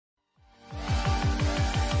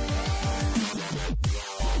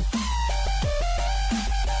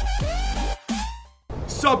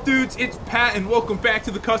What's up, dudes? It's Pat, and welcome back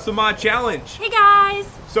to the Custom Mod Challenge. Hey, guys.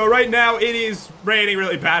 So right now, it is raining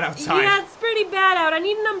really bad outside. Yeah, it's pretty bad out. I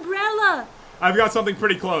need an umbrella. I've got something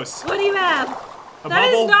pretty close. What do you have? A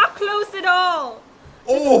That bubble? is not close at all.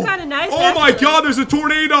 Oh, This is kind of nice, oh my actually. God, there's a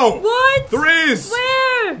tornado. What? There is.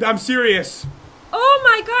 Where? I'm serious. Oh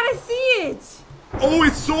my God, I see it. Oh,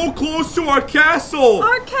 it's so close to our castle.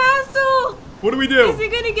 Our castle. What do we do? Is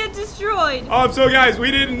it gonna get destroyed? So guys,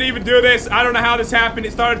 we didn't even do this. I don't know how this happened.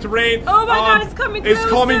 It started to rain. Oh my God, it's coming It's closer.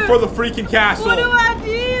 coming for the freaking castle. What do I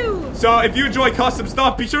do? So if you enjoy custom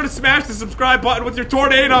stuff, be sure to smash the subscribe button with your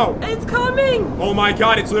tornado. It's coming. Oh my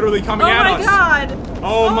God, it's literally coming Oh at my us. God.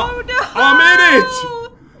 Oh my. no. I'm in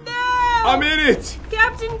it. No. I'm in it.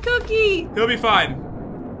 Captain Cookie. He'll be fine.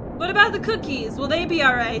 What about the cookies? Will they be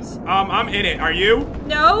all right? I'm in it. Are you?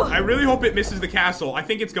 No. I really hope it misses the castle. I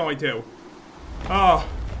think it's going to. Oh,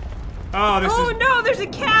 this Oh is. no, there's a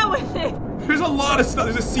cow in it. There's a lot of stuff.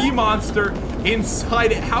 There's a sea monster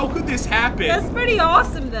inside it. How could this happen? That's pretty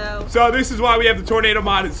awesome, though. So this is why we have the tornado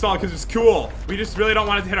mod installed, because it's cool. We just really don't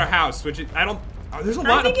want it to hit our house, which I don't. There's a I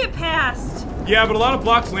lot think of. it passed. Yeah, but a lot of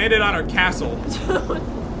blocks landed on our castle.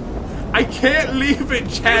 I can't leave it,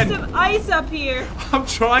 There's Jen. some ice up here. I'm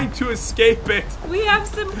trying to escape it. We have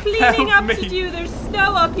some cleaning Help up me. to do. There's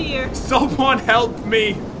snow up here. Someone help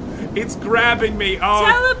me. It's grabbing me. Oh.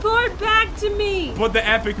 Teleport back to me. But the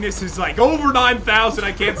epicness is like over 9,000.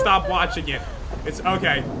 I can't stop watching it. It's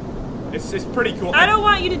okay. It's pretty cool. I don't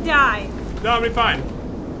want you to die. No, I'll be fine.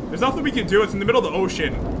 There's nothing we can do. It's in the middle of the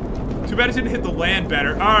ocean. Too bad it didn't hit the land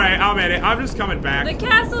better. All right, I'm in it. I'm just coming back. The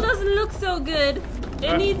castle doesn't look so good.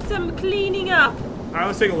 It needs some cleaning up. All right,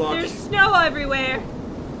 let's take a look. There's snow everywhere.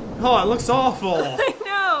 Oh, it looks awful. I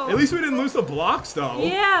know. At least we didn't lose the blocks, though.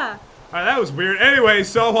 Yeah. All right, that was weird. Anyway,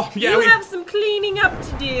 so yeah, You have some cleaning up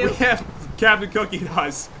to do. we have Captain Cookie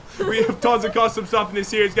does. We have tons of custom stuff in this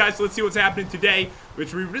series, guys. So let's see what's happening today,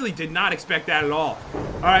 which we really did not expect that at all.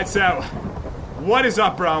 All right, so what is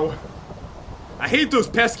up, bro? I hate those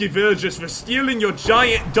pesky villagers for stealing your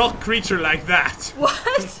giant duck creature like that.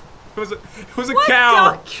 What? It was a What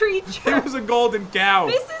cow. duck creature? It was a golden cow.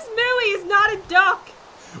 Mrs. Mooey is not a duck.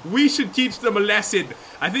 We should teach them a lesson.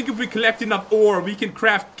 I think if we collect enough ore, we can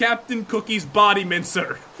craft Captain Cookie's body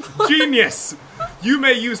mincer. Genius! You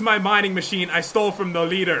may use my mining machine I stole from the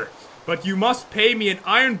leader, but you must pay me an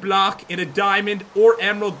iron block and a diamond or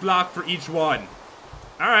emerald block for each one.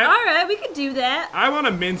 Alright. Alright, we could do that. I want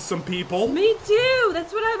to mince some people. Me too.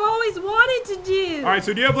 That's what I've always wanted to do. Alright,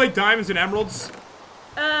 so do you have like diamonds and emeralds?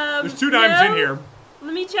 There's 2 no. diamonds in here.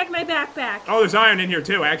 Let me check my backpack. Oh, there's iron in here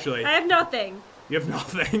too, actually. I have nothing. You have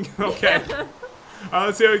nothing? Okay.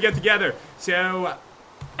 Let's see what we get together. So,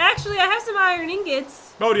 Actually, I have some iron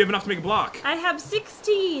ingots. oh, do you have enough to make a block? I have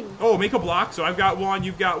 16. Oh, make a block. So I've got 1,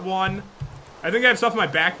 you've got 1. I think I have stuff in my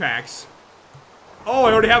backpacks. Oh,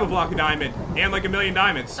 I already have a block of diamond. And like 1,000,000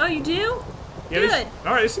 diamonds. Oh, you do? Yeah, Good.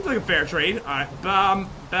 Alright, this seems like a fair trade. Alright, bam,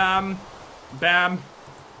 bam, bam.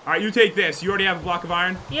 Alright, you take this. You already have a block of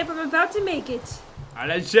iron? Yep, I'm about to make it. Alright,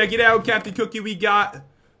 let's check it out, Captain Cookie. We got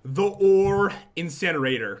the ore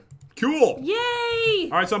incinerator. Cool. Yay!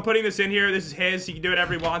 Alright, so I'm putting this in here. This is his. He can do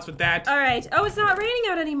whatever he wants with that. Alright. Oh, it's not raining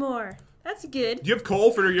out anymore. That's good. Do you have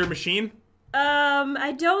coal for your machine?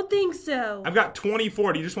 I don't think so. I've got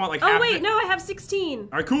 24. Do you just want like Oh, half of wait, it? no, I have 16.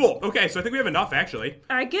 Alright, cool. Okay, so I think we have enough, actually.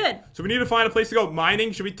 Alright, good. So we need to find a place to go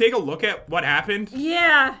mining. Should we take a look at what happened?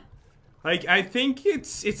 Yeah. Like, I think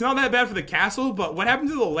it's not that bad for the castle, but what happened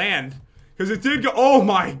to the land? Because it did go, oh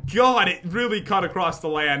my God, it really cut across the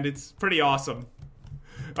land. It's pretty awesome.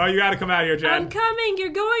 Oh, you gotta come out here, Jen. I'm coming. You're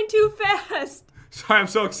going too fast. Sorry, I'm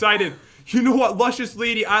so excited. You know what? Luscious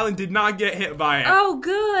Lady Island did not get hit by it. Oh,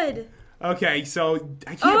 good. Okay, so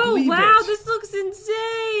I can't Oh, believe wow, it. this looks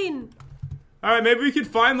insane. All right, maybe we could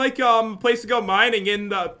find like a place to go mining in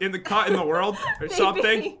the world or Maybe.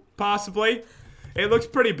 something, possibly. It looks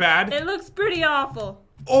pretty bad. It looks pretty awful.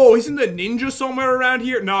 Oh, isn't the ninja somewhere around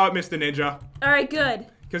here? No, it missed the ninja. Alright, good.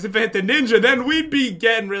 Because if it hit the ninja, then we'd be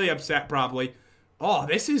getting really upset, probably. Oh,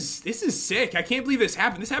 this is sick. I can't believe this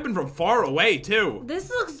happened. This happened from far away, too.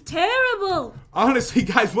 This looks terrible. Honestly,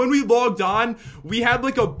 guys, when we logged on, we had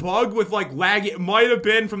like a bug with like lag. It might have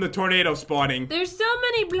been from the tornado spawning. There's so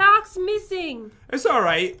many blocks missing. It's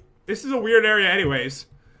alright. This is a weird area anyways.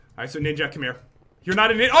 Alright, so Ninja, come here. You're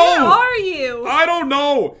not a ninja. Where Oh! are you? I don't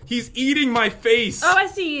know. He's eating my face. Oh, I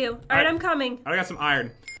see you. Alright, Alright. I'm coming. I got some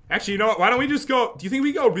iron. Actually, you know what? Why don't we just go... Do you think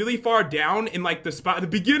we go really far down in, like, the spot... The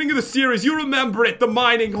beginning of the series, you remember it. The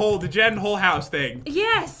mining hole, the Jen Hole House thing.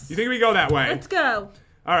 Yes. You think we go that way? Let's go.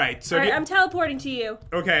 Alright, so... Alright, I'm teleporting to you.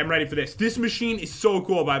 Okay, I'm ready for this. This machine is so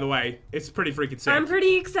cool, by the way. It's pretty freaking sick. I'm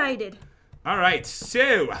pretty excited. All right,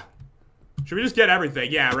 so should we just get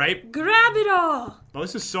everything? Yeah, right? Grab it all. Oh,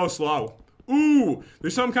 this is so slow. Ooh,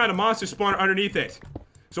 there's some kind of monster spawner underneath it.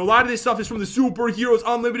 So a lot of this stuff is from the Superheroes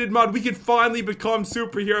Unlimited mod. We can finally become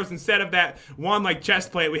superheroes instead of that one like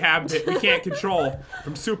chest plate we have that we can't control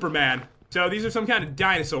from Superman. So these are some kind of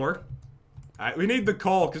dinosaur. Alright, we need the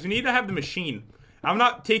coal because we need to have the machine. I'm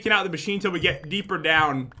not taking out the machine until we get deeper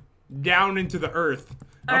down into the earth.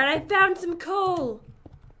 Alright, I found some coal.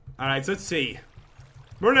 Alright, so let's see.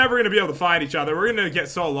 We're never going to be able to find each other. We're going to get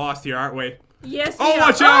so lost here, aren't we? Yes, Oh, we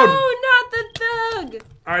watch are. out! Oh, not the thug.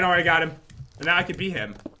 Alright, I got him. And now I can beat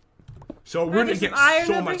him. So we're gonna get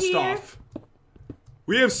so much stuff.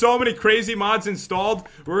 We have so many crazy mods installed.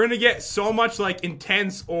 We're gonna get so much like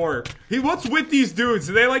intense ore. Hey, what's with these dudes?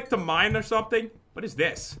 Do they like to mine or something? What is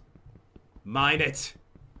this? Mine it.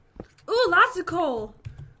 Ooh, lots of coal.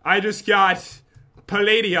 I just got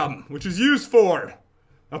palladium, which is used for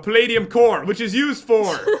a palladium core, which is used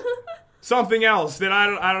for something else that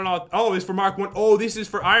I don't know. Oh, this is for Mark 1. Oh, this is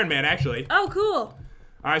for Iron Man actually. Oh, cool.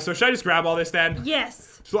 Alright, so should I just grab all this then?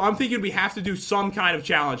 Yes. So I'm thinking we have to do some kind of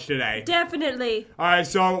challenge today. Definitely. Alright,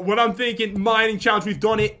 so what I'm thinking, mining challenge, we've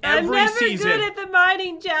done it every season. I'm never good at the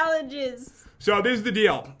mining challenges. So this is the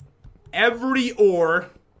deal. Every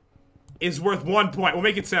ore is worth 1 point. We'll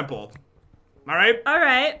make it simple. Alright?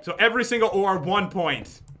 Alright. So every single ore, 1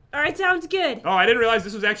 point. Alright, sounds good. Oh, I didn't realize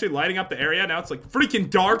this was actually lighting up the area. Now it's like freaking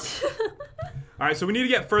dark. Alright, so we need to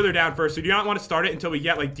get further down first. So do you not want to start it until we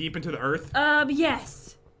get like deep into the earth? Yes.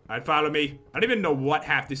 Alright, follow me. I don't even know what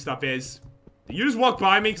half this stuff is. Did you just walk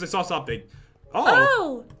by me because I saw something?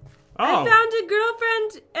 Oh. I found a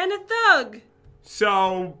girlfriend and a thug.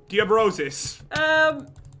 So, do you have roses?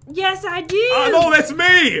 Yes, I do. No, that's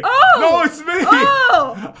me! Oh! No, it's me!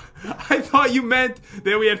 Oh! I thought you meant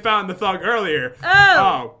that we had found the thug earlier.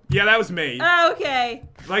 Oh. Yeah, that was me. Oh, okay.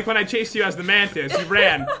 Like when I chased you as the mantis, you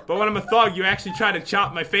ran. But when I'm a thug, you actually try to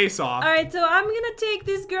chop my face off. Alright, so I'm gonna take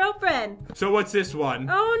this girlfriend. So what's this one?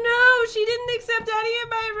 Oh no, she didn't accept any of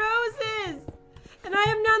my roses. And I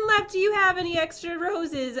have none left. Do you have any extra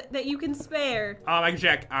roses that you can spare? I can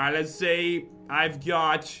check. Let's say I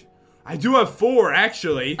do have 4,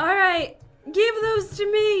 actually. Alright, give those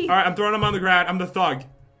to me. Alright, I'm throwing them on the ground. I'm the thug.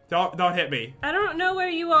 Don't hit me. I don't know where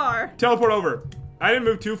you are. Teleport over. I didn't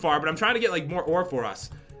move too far, but I'm trying to get like more ore for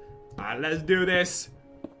us. Let's do this.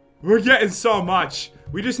 We're getting so much.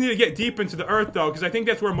 We just need to get deep into the earth though, because I think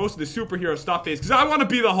that's where most of the superhero stuff is. Because I want to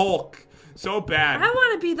be the Hulk so bad. I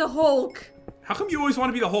want to be the Hulk. How come you always want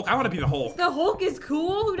to be the Hulk? I want to be the Hulk. The Hulk is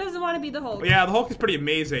cool. Who doesn't want to be the Hulk? Yeah, the Hulk is pretty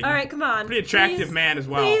amazing. All right, come on. Pretty attractive man as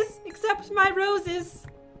well. Please accept my roses.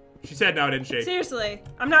 She said no, didn't she? Seriously,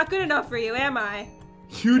 I'm not good enough for you, am I?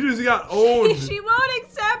 You just got owned. She won't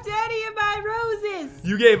accept any of my roses.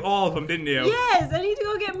 You gave all of them, didn't you? Yes, I need to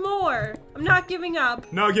go get more. I'm not giving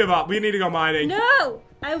up. No, give up. We need to go mining. No,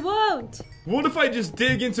 I won't. What if I just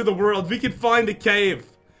dig into the world? We could find a cave.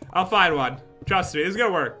 I'll find one. Trust me, this is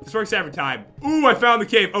gonna work. This works every time. Ooh, I found the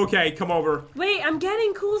cave. Okay, come over. Wait, I'm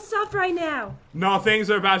getting cool stuff right now. No,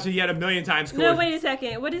 things are about to get a million times cooler. No, wait a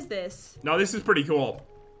second. What is this? No, this is pretty cool.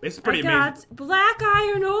 This is pretty amazing. I got black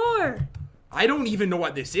iron ore. I don't even know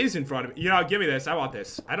what this is in front of me. You know, give me this. I want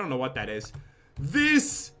this. I don't know what that is.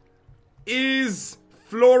 This is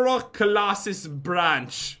Flora Colossus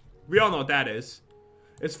Branch. We all know what that is.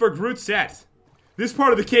 It's for Groot set. This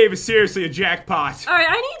part of the cave is seriously a jackpot. Alright,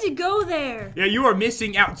 I need to go there. Yeah, you are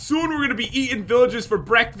missing out. Soon we're gonna be eating villagers for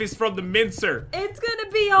breakfast from the mincer. It's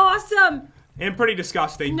gonna be awesome. And pretty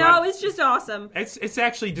disgusting. No, it's just awesome. It's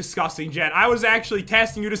actually disgusting, Jen. I was actually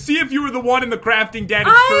testing you to see if you were the one in the crafting den.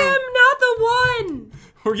 I am not the one.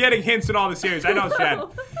 We're getting hints in all the series. I know,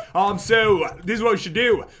 Jen. So this is what we should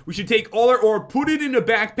do. We should take all our ore, put it in a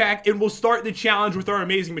backpack, and we'll start the challenge with our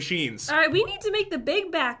amazing machines. All right, we need to make the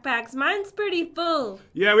big backpacks. Mine's pretty full.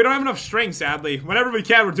 Yeah, we don't have enough string, sadly. Whenever we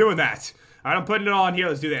can, we're doing that. All right, I'm putting it all in here.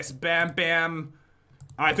 Let's do this. Bam, bam.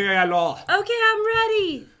 All right, I think I got it all. Okay, I'm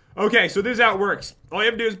ready. Okay, so this is how it works. All you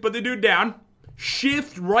have to do is put the dude down,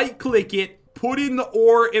 shift right-click it, put in the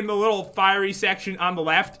ore in the little fiery section on the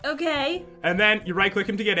left. Okay. And then you right-click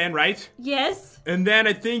him to get in, right? Yes. And then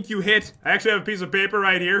I think you hit, I actually have a piece of paper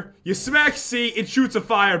right here. You smack C, it shoots a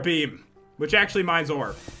fire beam, which actually mine's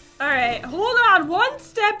ore. All right, hold on, one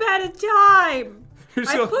step at a time.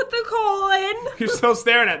 Still, I put the coal in. You're still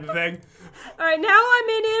staring at the thing. All right, now I'm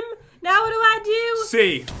in him. Now what do I do?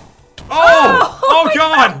 C. Oh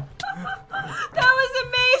God! That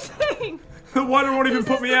was amazing. The water won't even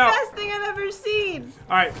put me out. This is the best thing I've ever seen.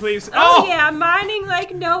 All right, please. Oh yeah, mining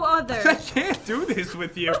like no other. I can't do this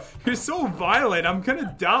with you. You're so violent. I'm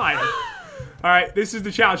gonna die. All right, this is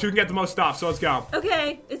the challenge. Who can get the most stuff? So let's go.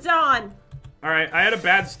 Okay, it's on. Alright, I had a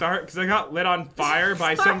bad start because I got lit on fire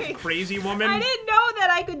by some Sorry. crazy woman. I didn't know that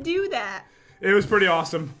I could do that. It was pretty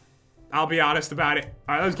awesome. I'll be honest about it.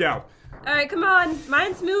 Alright, let's go. Alright, come on.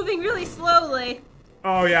 Mine's moving really slowly.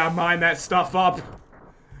 Oh yeah, mine that stuff up.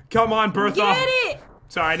 Come on, Bertha. Get it!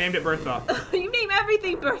 Sorry, I named it Bertha. You name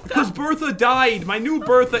everything Because Bertha. Bertha died. My new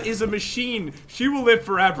Bertha is a machine. She will live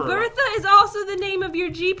forever. Bertha is also the name of your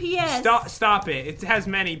GPS. Stop it. It has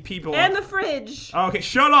many people. And the fridge. Okay,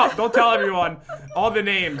 shut up. Don't tell everyone all the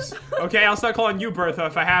names. Okay, I'll start calling you Bertha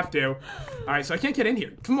if I have to. Alright, so I can't get in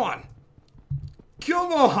here. Come on.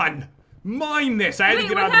 Come on. Mine this. I had to Wait,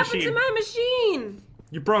 get what out of the happened machine. to my machine?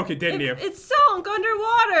 You broke it, didn't you? It's sunk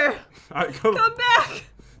underwater. Alright, Come back.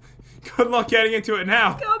 good luck getting into it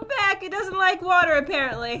now. Come back. It doesn't like water,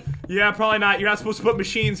 apparently. Yeah, probably not. You're not supposed to put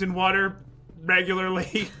machines in water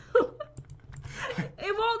regularly.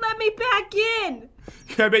 It won't let me back in.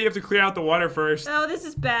 I bet you have to clear out the water first. Oh, this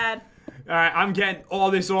is bad. Alright, I'm getting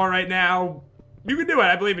all this ore right now. You can do it.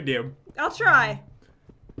 I believe in you. I'll try.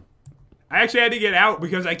 I actually had to get out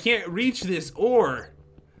because I can't reach this ore.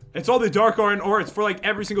 It's all the dark ore and ore. It's for like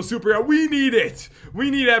every single superhero. We need it.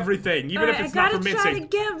 We need everything, even if it's not for I gotta try to Mincy.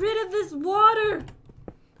 get rid of this water.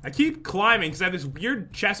 I keep climbing because I have this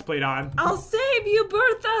weird chest plate on. I'll save you,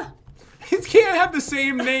 Bertha. It can't have the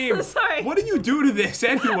same name. Sorry. What do you do to this I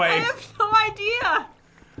anyway? have no idea.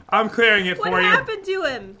 I'm clearing it What for happened to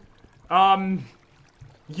him? you.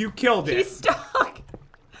 You killed it. He's stuck.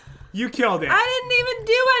 You killed it. I didn't even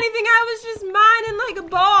do anything. I was just mining like a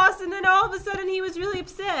boss, and then all of a sudden he was really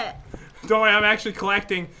upset. Don't worry, I'm actually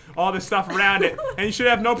collecting all the stuff around it, and you should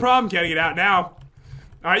have no problem getting it out now.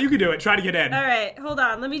 All right, you can do it. Try to get in. All right, hold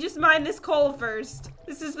on. Let me just mine this coal first.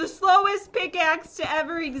 This is the slowest pickaxe to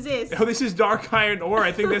ever exist. Oh, this is dark iron ore.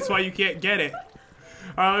 I think that's why you can't get it. All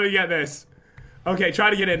right, let me get this. Okay, try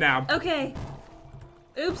to get in now. Okay.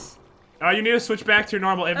 Oops. You need to switch back to your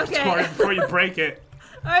normal inventory Okay. before you break it.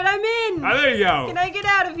 All right, I'm in. There you go. Can I get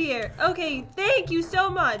out of here? Okay, thank you so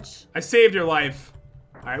much. I saved your life.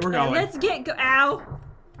 All right, we're going. Let's get ow. All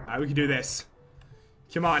right, we can do this.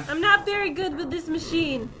 Come on. I'm not very good with this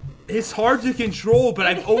machine. It's hard to control, but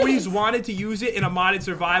It I've always is. wanted to use it in a modded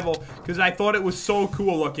survival because I thought it was so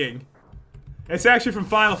cool looking. It's actually from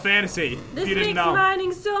Final Fantasy, This if you didn't makes know.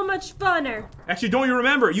 mining so much funner. Actually, don't you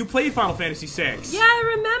remember? You played Final Fantasy VI. Yeah, I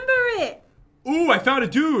remember it. Ooh, I found a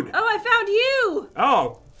dude. Oh, I found you.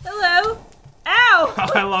 Oh. Hello. Ow.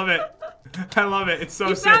 I love it. I love it. It's so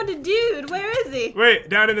You sick. found a dude. Where is he? Wait,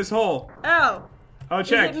 down in this hole. Oh. Oh, Is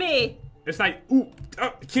check. it me? It's like, ooh, I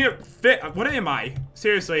can't fit. What am I?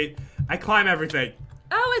 Seriously, I climb everything.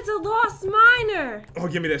 Oh, it's a lost miner. Oh,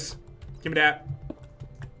 give me this. Give me that.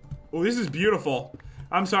 Oh, this is beautiful.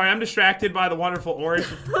 I'm sorry, I'm distracted by the wonderful orange.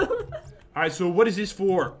 Alright, so what is this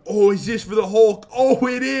for? Oh, is this for the Hulk? Oh,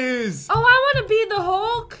 it is! Oh, I want to be the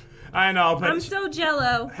Hulk. I know, but I'm so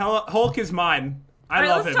jello. Hulk is mine. I All right,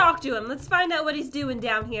 love let's him. talk to him. Let's find out what he's doing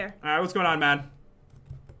down here. Alright, what's going on, man?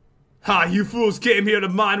 Ha, you fools came here to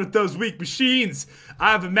mine with those weak machines.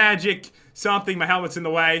 I have a magic something. My helmet's in the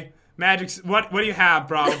way. Magic, what do you have,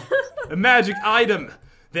 bro? A magic item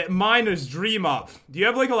that miners dream of. Do you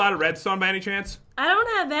have like a lot of redstone by any chance? I don't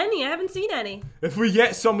have any. I haven't seen any. If we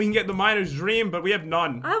get some, we can get the miner's dream, but we have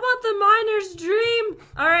none. I want the miner's dream.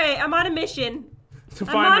 All right, I'm on a mission. To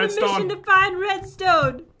I'm find on a redstone. mission to find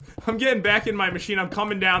redstone. I'm getting back in my machine. I'm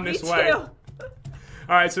coming down this Me way. too.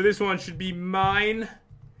 Alright, so this one should be mine.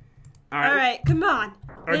 Alright. All right, come on.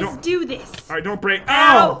 right, Let's don't- do this. Alright, don't break.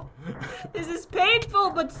 Ow! This is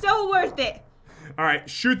painful, but so worth it. Alright,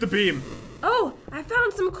 shoot the beam. Oh, I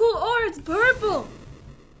found some cool ore. It's purple.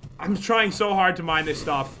 I'm trying so hard to mine this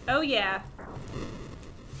stuff. Oh, yeah.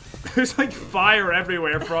 There's like fire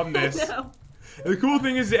everywhere from this. No. The cool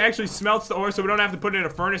thing is it actually smelts the ore so we don't have to put it in a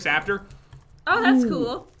furnace after. Oh, that's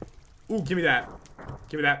cool. Ooh, give me that.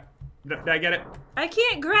 Give me that. Did I get it? I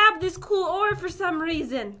can't grab this cool ore for some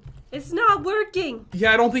reason. It's not working.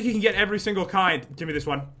 Yeah, I don't think you can get every single kind. Give me this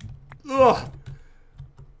one. Ugh.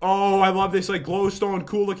 Oh, I love this like glowstone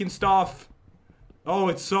cool looking stuff. Oh,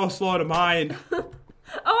 it's so slow to mine. Oh,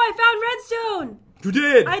 I found redstone. You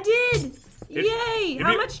did! I did. Yay. if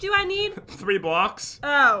How you- much do I need? 3 blocks.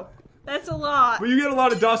 Oh, that's a lot. Well, you get a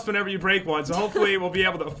lot of dust whenever you break one, so hopefully we'll be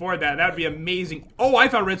able to afford that. That would be amazing. Oh, I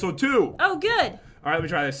found redstone too! Oh, good. Alright, let me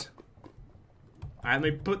try this. Alright, let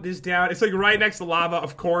me put this down. It's like right next to lava,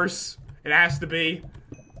 of course. It has to be.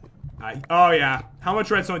 Oh yeah. How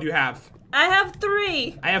much redstone do you have? I have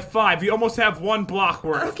 3. I have 5. You almost have 1 block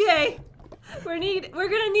worth. Okay. We're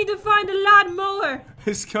gonna need to find a lot more.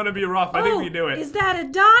 It's gonna be rough. I think we can do it. Is that a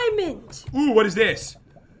diamond? Ooh, what is this?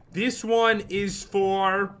 This one is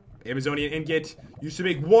for Amazonian ingot used to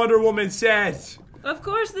make Wonder Woman sets. Of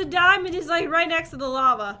course, the diamond is like right next to the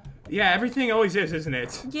lava. Yeah, everything always is, isn't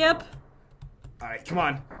it? Yep. Alright, come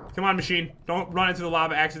on. Come on, machine. Don't run into the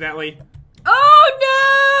lava accidentally.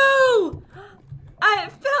 Oh no! I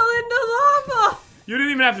fell into lava! You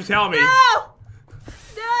didn't even have to tell me. No!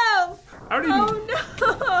 No! I already, Oh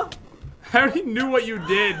no! I already knew what you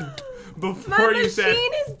did My before you said.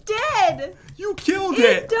 machine is dead! You killed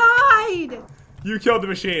It it! died! You killed the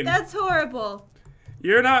machine. That's horrible.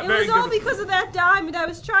 You're not It very was all good. because of that diamond. I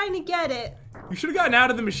was trying to get it. You should have gotten out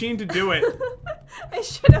of the machine to do it. I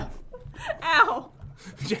should have. Ow.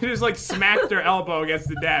 Jen just like smacked her elbow against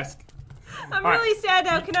the desk. I'm All right. really sad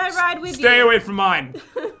now. Can I ride with you? Stay away from mine.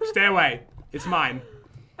 Stay away. It's mine.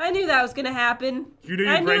 I knew that was gonna happen. You knew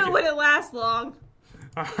I you'd knew break it it. wouldn't last long.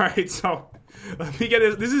 Alright, so let me get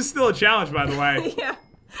this. This is still a challenge, by the way. Yeah.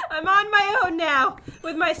 I'm on my own now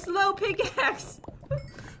with my slow pickaxe.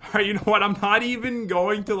 Alright, you know what? I'm not even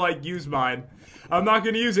going to like use mine. I'm not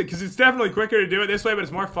going to use it because it's definitely quicker to do it this way, but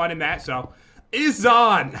it's more fun in that, so. It's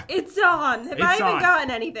on! It's on. Have I It's even on.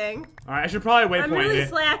 gotten anything? Alright, I should probably I'm waypoint really it.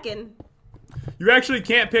 slacking. You actually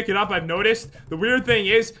can't pick it up, I've noticed. The weird thing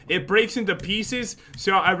is, it breaks into pieces,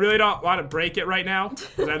 so I really don't want to break it right now,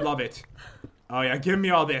 because I love it. Oh yeah, give me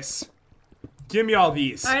all this. Give me all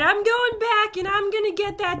these. Alright, I'm going back and I'm gonna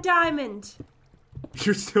get that diamond.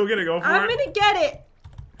 You're still gonna go for I'm it? gonna get it.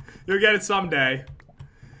 You'll get it someday.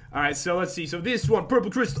 Alright, so let's see. So this one, purple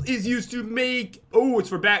crystal, is used to make... Oh, it's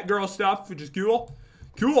for Batgirl stuff, which is cool.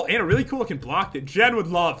 Cool, and a really cool looking block that Jen would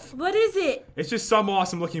love. What is it? It's just some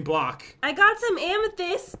awesome looking block. I got some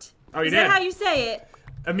amethyst. Oh, you Is did? that how you say it?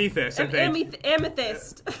 Amethyst, I think.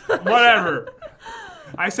 Amethyst. Whatever.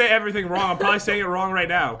 I say everything wrong. I'm probably saying it wrong right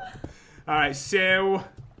now. Alright, so...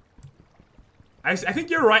 I think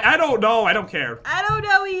you're right. I don't know. I don't care. I don't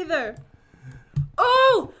know either.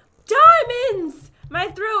 Oh, diamonds! My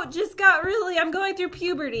throat just got really... I'm going through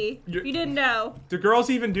puberty. You're- You didn't know. Do girls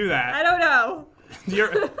even do that? I don't know. Do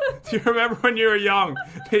you remember when you were young?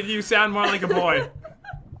 You sound more like a boy.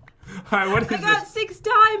 Alright, what is I got this? 6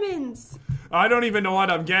 diamonds. I don't even know what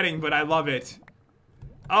I'm getting, but I love it.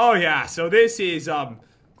 Oh yeah, so this is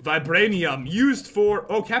vibranium used for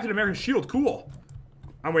Captain America's shield. Cool.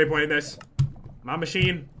 I'm waypointing this. My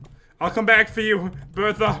machine. I'll come back for you,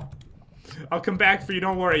 Bertha. I'll come back for you,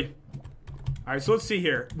 don't worry. Alright, so let's see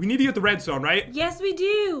here. We need to get the redstone, right? Yes, we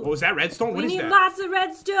do. Oh, is that redstone? What We is need that? lots of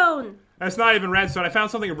redstone. That's not even redstone. I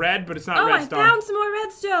found something red, but it's not Oh, I redstone. found some more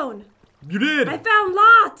redstone. You did! I found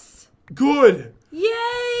lots. Good!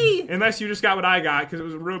 Yay! Unless you just got what I got, because it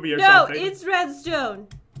was ruby or No, something. it's redstone.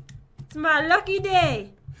 It's my lucky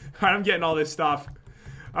day. Alright, I'm getting all this stuff.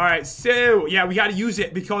 Alright, so, yeah, we gotta use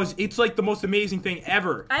it because it's like the most amazing thing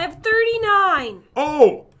ever. I have 39.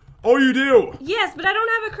 Oh! Oh, you do! Yes, but I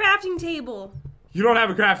don't have a crafting table. You don't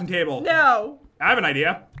have a crafting table. No. I have an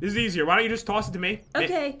idea. This is easier. Why don't you just toss it to me?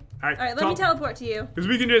 Okay. Alright, All right, let me teleport to you. Because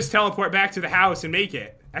we can just teleport back to the house and make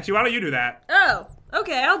it. Actually, why don't you do that? Oh,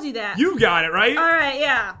 okay, I'll do that. You've got it, right? All right,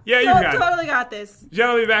 yeah. Yeah, you got it. Totally got this. Jen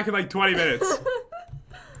will be back in like 20 minutes.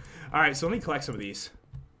 Alright, so let me collect some of these.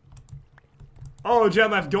 Oh,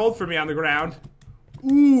 Jen left gold for me on the ground.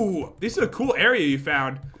 Ooh, this is a cool area you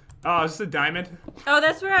found. Oh, is this a diamond? Oh,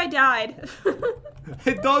 that's where I died.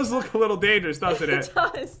 It does look a little dangerous, doesn't It it?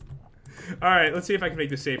 does. Alright, let's see if I can make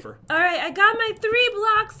this safer. All right, I got my 3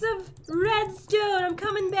 blocks of redstone. I'm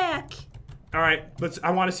coming back. Alright,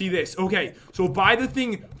 I want to see this. Okay, so buy the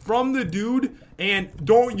thing from the dude and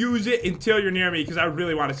don't use it until you're near me because I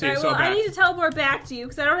really want to see All it right, so well, bad. I need to teleport back to you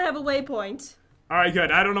because I don't have a waypoint. Alright,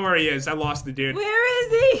 good. I don't know where he is. I lost the dude. Where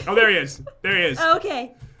is he? Oh, there he is. There he is.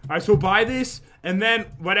 Okay. Alright, so buy this and then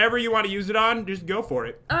whatever you want to use it on, just go for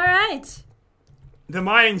it. All right. The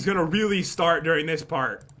mining's gonna really start during this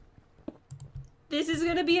part. This is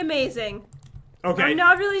gonna be amazing. Okay. I'm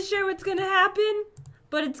not really sure what's gonna happen,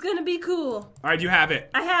 but it's gonna be cool. Alright, you have it.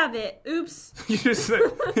 I have it. Oops. You just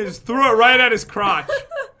threw it right at his crotch.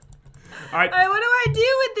 Alright, All right, what do I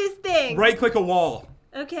do with this thing? right click a wall.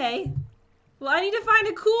 Okay. Well, I need to find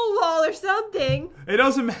a cool wall or something. It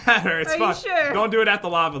doesn't matter. It's Are you fun. sure? Don't do it at the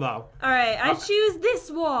lava though. All right, I choose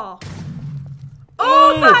this wall.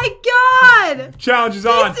 Oh! Oh my god! Challenge is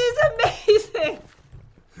on. This is amazing.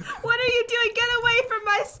 What are you doing? Get away from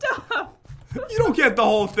my stuff. You don't get the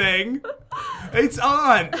whole thing. It's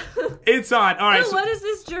on. It's on. All right. Ew, So what is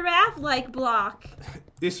this giraffe-like block?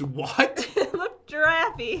 this what? It looked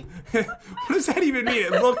giraffe. What does that even mean?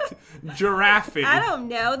 It looked giraffe. I don't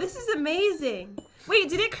know. This is amazing. Wait,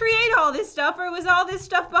 did it create all this stuff, or was all this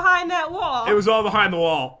stuff behind that wall? It was all behind the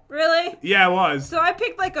wall. Really? Yeah, it was. So I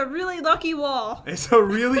picked like a really lucky wall. It's a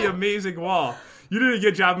really amazing wall. You did a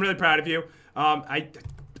good job. I'm really proud of you. I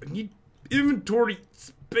need inventory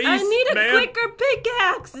space, I need a man. quicker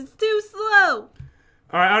pickaxe. It's too slow.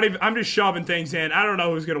 All right, I'm just shoving things in. I don't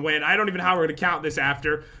know who's gonna win. I don't even know how we're gonna count this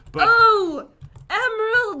after. But Oh,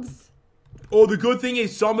 emeralds. oh, the good thing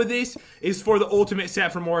is some of this is for the ultimate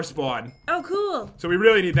set for more spawn. Oh, cool. So we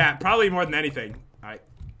really need that. Probably more than anything. All right,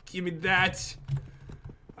 give me that.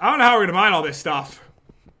 I don't know how we're gonna mine all this stuff.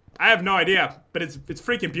 I have no idea, but it's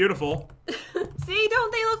freaking beautiful. See,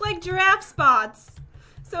 don't they look like giraffe spots?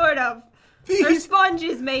 Sort of. Or These,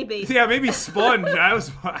 sponges, maybe. yeah, maybe sponge.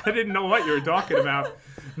 I didn't know what you were talking about.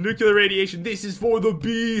 Nuclear radiation. This is for the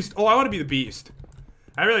beast. Oh, I want to be the beast.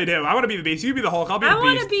 I really do. I want to be the beast. You be the Hulk. I'll be the I beast.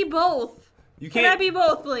 want to be both. You Can can't. I be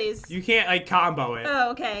both, please? You can't like combo it.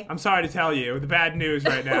 Oh, okay. I'm sorry to tell you the bad news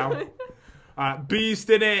right now. Beast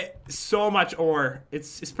in it, so much ore.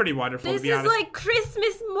 It's pretty wonderful This to be is honest. like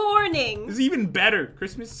Christmas morning. This is even better.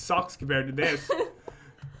 Christmas sucks compared to this.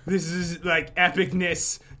 This is like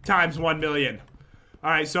epicness times 1,000,000. All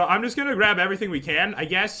right, so I'm just gonna grab everything we can, I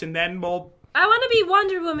guess, and then we'll. I want to be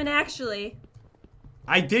Wonder Woman, actually.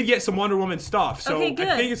 I did get some Wonder Woman stuff, so Okay, good.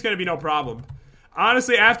 I think it's gonna be no problem.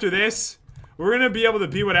 Honestly, after this, we're gonna be able to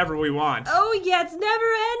be whatever we want. Oh, yeah, it's never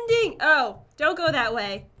ending. Oh, don't go that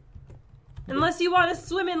way. Unless you want to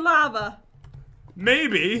swim in lava.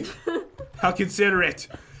 Maybe. I'll consider it.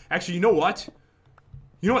 Actually, you know what?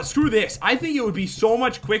 You know what? Screw this. I think it would be so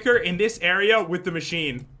much quicker in this area with the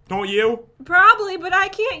machine. Don't you? Probably, but I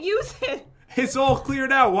can't use it. It's all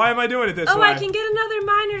cleared out. Why am I doing it this Oh, way? I can get another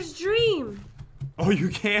miner's dream. Oh, you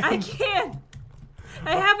can? I can.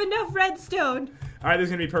 I have enough redstone. All right, this is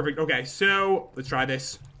going to be perfect. Okay, so let's try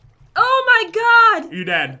this. Oh my god! You're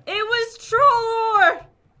dead. It was troll ore!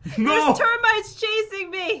 No! There's termites chasing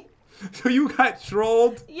me! So you got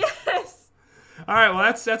trolled? Yes! All right, well,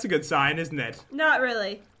 that's a good sign, isn't it? Not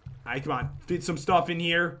really. All right, come on. Fit some stuff in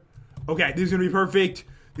here. Okay, this is going to be perfect.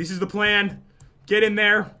 This is the plan. Get in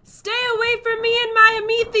there. Stay away from me and my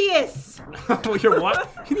Amethyst! Well, you're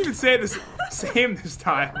what? You didn't even say it the same this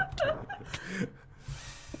time.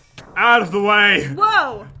 Out of the way.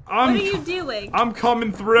 Whoa! I'm- What are you doing? I'm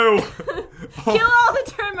coming through. Kill all the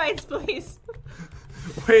termites, please.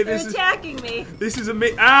 Wait, They're this is attacking me.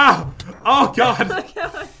 Ah! Oh god. Oh my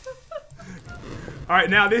god. All right,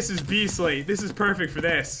 now this is beastly. This is perfect for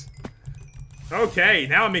this. Okay,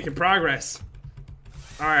 now I'm making progress.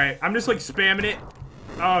 All right, I'm just like spamming it.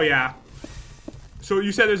 Oh yeah. So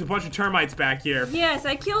you said there's a bunch of termites back here. Yes,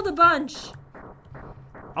 I killed a bunch.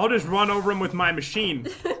 I'll just run over them with my machine.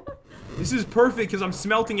 This is perfect because I'm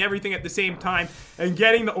smelting everything at the same time and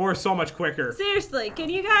getting the ore so much quicker. Seriously, can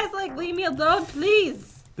you guys like leave me alone,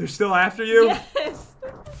 please? They're still after you? Yes.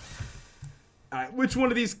 Alright, which one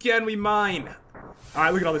of these can we mine?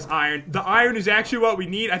 Alright, look at all this iron. The iron is actually what we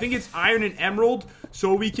need. I think it's iron and emerald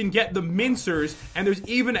so we can get the mincers, and there's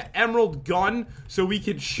even an emerald gun so we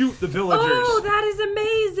can shoot the villagers. Oh, that is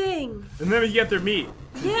amazing. And then we get their meat.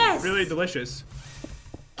 Yes. Really delicious.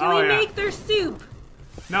 Can Oh, we yeah. make their soup?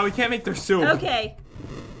 No, we can't make their soup. Okay,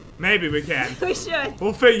 Maybe we can. we should.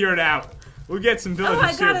 We'll figure it out. We'll get some Oh, villager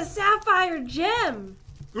I got a soup. sapphire gem.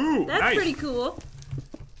 Ooh, That's nice. pretty cool.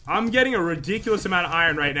 I'm getting a ridiculous amount of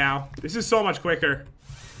iron right now. This is so much quicker.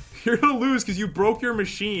 You're gonna lose because you broke your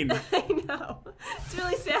machine. I know. It's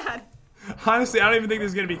really sad. Honestly, I don't even think this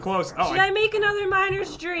is gonna be close. Oh, Should I make another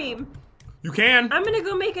miner's dream? you can. I'm gonna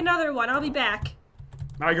go make another one. I'll be back.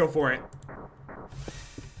 I go for it.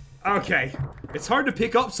 Okay. It's hard to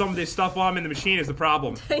pick up some of this stuff while I'm in the machine is the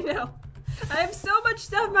problem. I know. I have so much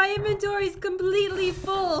stuff. My inventory's completely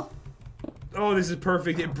full. Oh, this is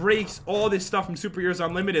perfect. It breaks all this stuff from Super Heroes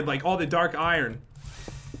Unlimited, like all the dark iron.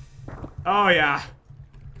 Oh, yeah.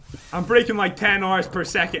 I'm breaking like 10 ores per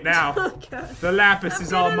second now. Oh god. The lapis I'm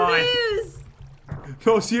is all gonna mine. lose.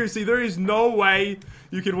 No, seriously, there is no way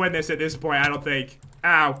you can win this at this point, I don't think.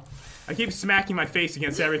 Ow. I keep smacking my face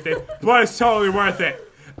against everything, but it's totally worth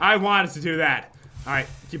it. I wanted to do that. Alright,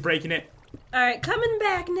 keep breaking it. Alright, coming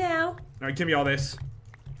back now. Alright, give me all this.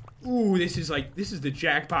 Ooh, this is the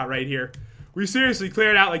jackpot right here. We seriously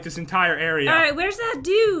cleared out like this entire area. Alright, where's that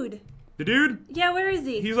dude? The dude? Yeah, where is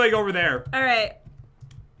he? He's like over there. Alright.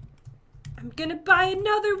 I'm gonna buy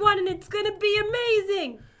another one and it's gonna be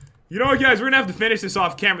amazing. You know what, guys? We're gonna have to finish this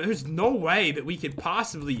off camera. There's no way that we could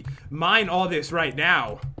possibly mine all this right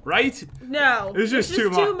now, right? No. It's just too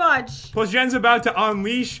too much. Plus, Jen's about to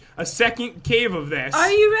unleash a second cave of this. Are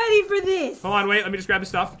you ready for this? Hold on, wait. Let me just grab the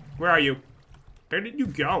stuff. Where are you? Where did you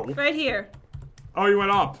go? Right here. Oh, you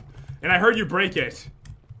went up. And I heard you break it.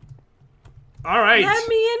 All right. Let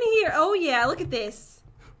me in here. Oh yeah, look at this.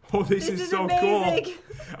 Oh, this is so amazing. cool.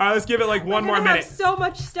 All right, let's give it like one more minute. Have so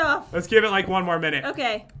much stuff. Let's give it like one more minute.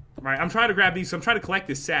 Okay. All right, I'm trying to grab these. So I'm trying to collect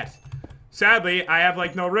this set. Sadly, I have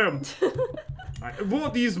like no room. All right, I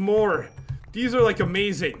want these more. These are like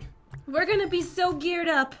amazing. We're gonna be so geared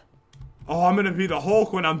up. Oh, I'm gonna be the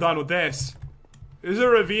Hulk when I'm done with this. There's a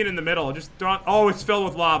ravine in the middle. Just don't. Oh, it's filled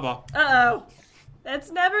with lava. Uh-oh.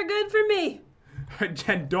 That's never good for me.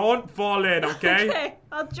 Jen, don't fall in, okay? Okay,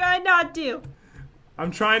 I'll try not to.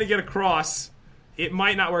 I'm trying to get across. It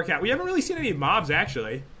might not work out. We haven't really seen any mobs,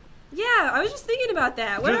 actually. Yeah, I was just thinking about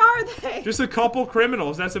that. Where are they? Just a couple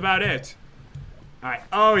criminals. That's about it. All right.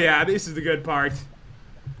 Oh, yeah. This is the good part.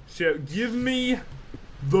 So, give me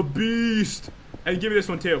the beast. And give me this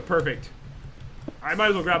one, too. Perfect. I might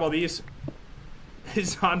as well grab all these.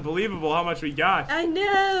 It's unbelievable how much we got. I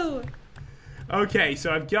know. Okay,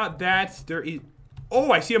 so I've got that. There is...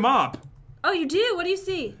 Oh, I see a mob. Oh, you do? What do you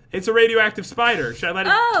see? It's a radioactive spider. Should I let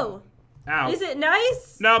it... Oh. Ow. Is it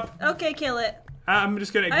nice? Nope. Okay, kill it. I'm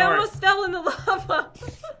just gonna ignore I almost fell in the lava.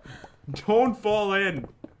 Don't fall in.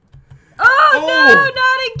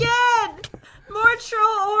 Oh, no, not again. More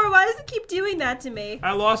troll ore. Why does it keep doing that to me?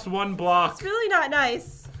 I lost one block. It's really not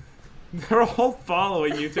nice. They're all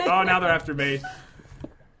following you too. Oh, now they're after me.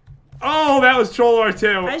 Oh, that was troll ore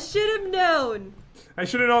too. I should have known. I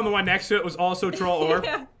should have known the one next to it was also troll ore.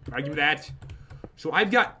 Yeah. I give that. So I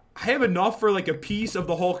have enough for like a piece of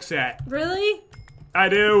the Hulk set. Really? I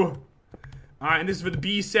do. All right, and this is for the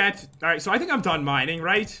B set. All right, so I think I'm done mining,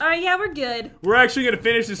 right? All right, yeah, we're good. We're actually going to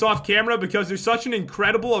finish this off camera because there's such an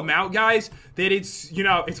incredible amount, guys, that it's, you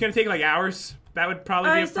know, it's going to take like hours. That would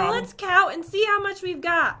probably be a problem. All right, so let's count and see how much we've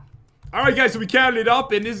got. All right, guys, so we counted it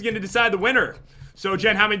up, and this is going to decide the winner. So,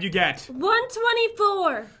 Jen, how many did you get?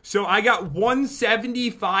 124. So, I got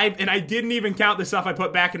 175, and I didn't even count the stuff I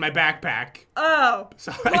put back in my backpack. Oh.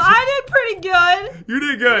 So Well, I did pretty good. You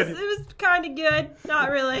did good. It was kind of good.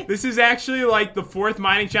 Not really. This is actually like the 4th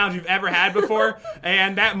mining challenge you've ever had before,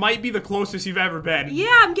 and that might be the closest you've ever been. Yeah,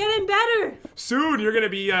 I'm getting better. Soon, you're going to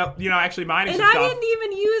be, you know, actually mining And some I stuff. didn't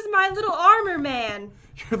even use my little armor man.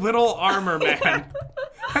 Your little armor man.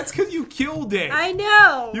 That's because you killed it. I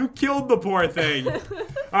know. You killed the poor thing.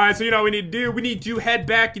 Alright, so you know what we need to do? We need to head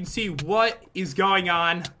back and see what is going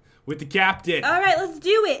on with the captain. All right, let's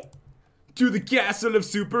do it. To the Castle of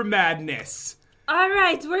Super Madness. All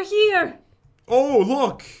right, we're here. Oh,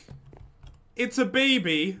 look. It's a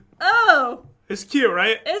baby. Oh. It's cute,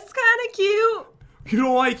 right? It's kind of cute. You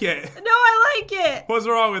don't like it. No, I like it. What's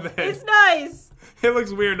wrong with it? It's nice. It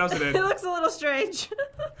looks weird, doesn't it? It looks a little strange.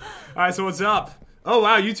 Alright, so what's up? Oh,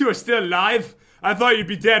 wow, you two are still alive? I thought you'd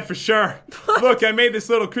be dead for sure. What? Look, I made this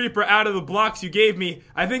little creeper out of the blocks you gave me.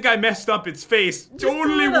 I think I messed up its face. a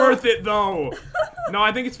Totally little. worth it, though. No,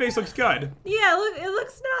 I think its face looks good. Yeah, look, it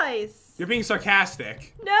looks nice. You're being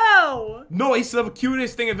sarcastic. No. No, it's the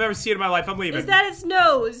cutest thing I've ever seen in my life. I'm leaving. Is that its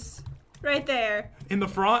nose? Right there. In the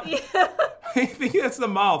front? Yeah. I think that's the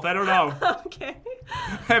mouth. I don't know. Okay.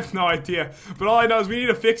 I have no idea. But all I know is we need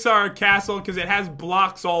to fix our castle because it has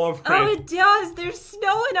blocks all over Oh, it. it does. There's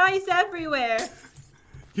snow and ice everywhere.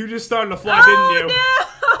 You just started to fly, didn't you?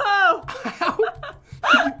 Oh,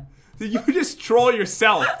 How? Did you just troll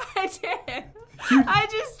yourself? no. I did. I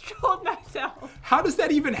just trolled myself. How does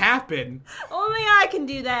that even happen? Only I can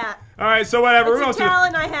do that. All right, so whatever. We're It's a going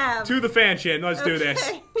talent I have. to the fanshin. Let's do this.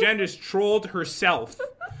 Okay. Jen just trolled herself.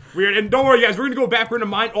 Weird. And don't worry, guys. We're going to go back. We're going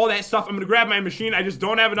to mine all that stuff. I'm going to grab my machine. I just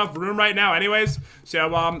don't have enough room right now anyways. So,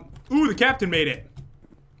 ooh, the captain made it.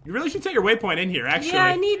 You really should set your waypoint in here, actually. Yeah,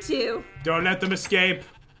 I need to. Don't let them escape.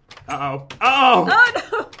 Uh-oh. Uh-oh! Oh,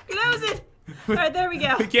 no. Close it. All right, there we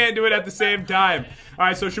go. We can't do it at the same time. All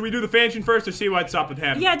right, so should we do the fanshin first or see what's up with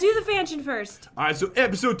him? Yeah, do the fanshin first. All right, so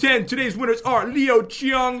episode 10. Today's winners are Leo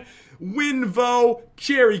Chung, Winvo,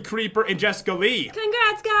 Cherry Creeper, and Jessica Lee.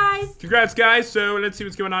 Congrats, guys. Congrats, guys. So let's see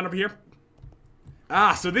what's going on over here.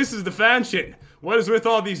 Ah, so this is the fanshin. What is with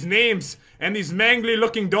all these names and these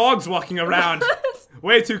mangly-looking dogs walking around?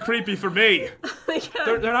 Way too creepy for me. Oh my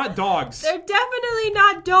God. They're not dogs. They're definitely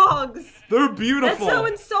not dogs. They're That's beautiful. so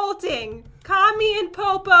insulting. Kami and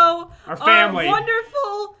Popo Our family. are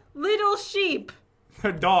wonderful little sheep.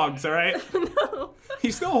 They're dogs, all right? No.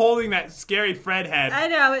 He's still holding that scary Fred head. I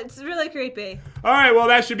know, it's really creepy. All right, well,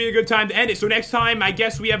 that should be a good time to end it. So next time, I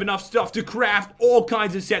guess we have enough stuff to craft all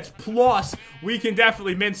kinds of sets. Plus, we can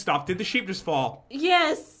definitely mint stuff. Did the sheep just fall?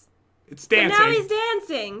 Yes. It's But dancing. now he's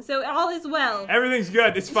dancing, so all is well. Everything's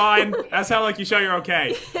good. It's fine. That's how like you show you're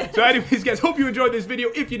okay. So anyways, guys, hope you enjoyed this video.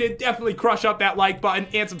 If you did, definitely crush up that like button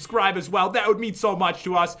and subscribe as well. That would mean so much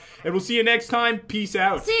to us. And we'll see you next time. Peace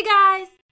out. See you guys.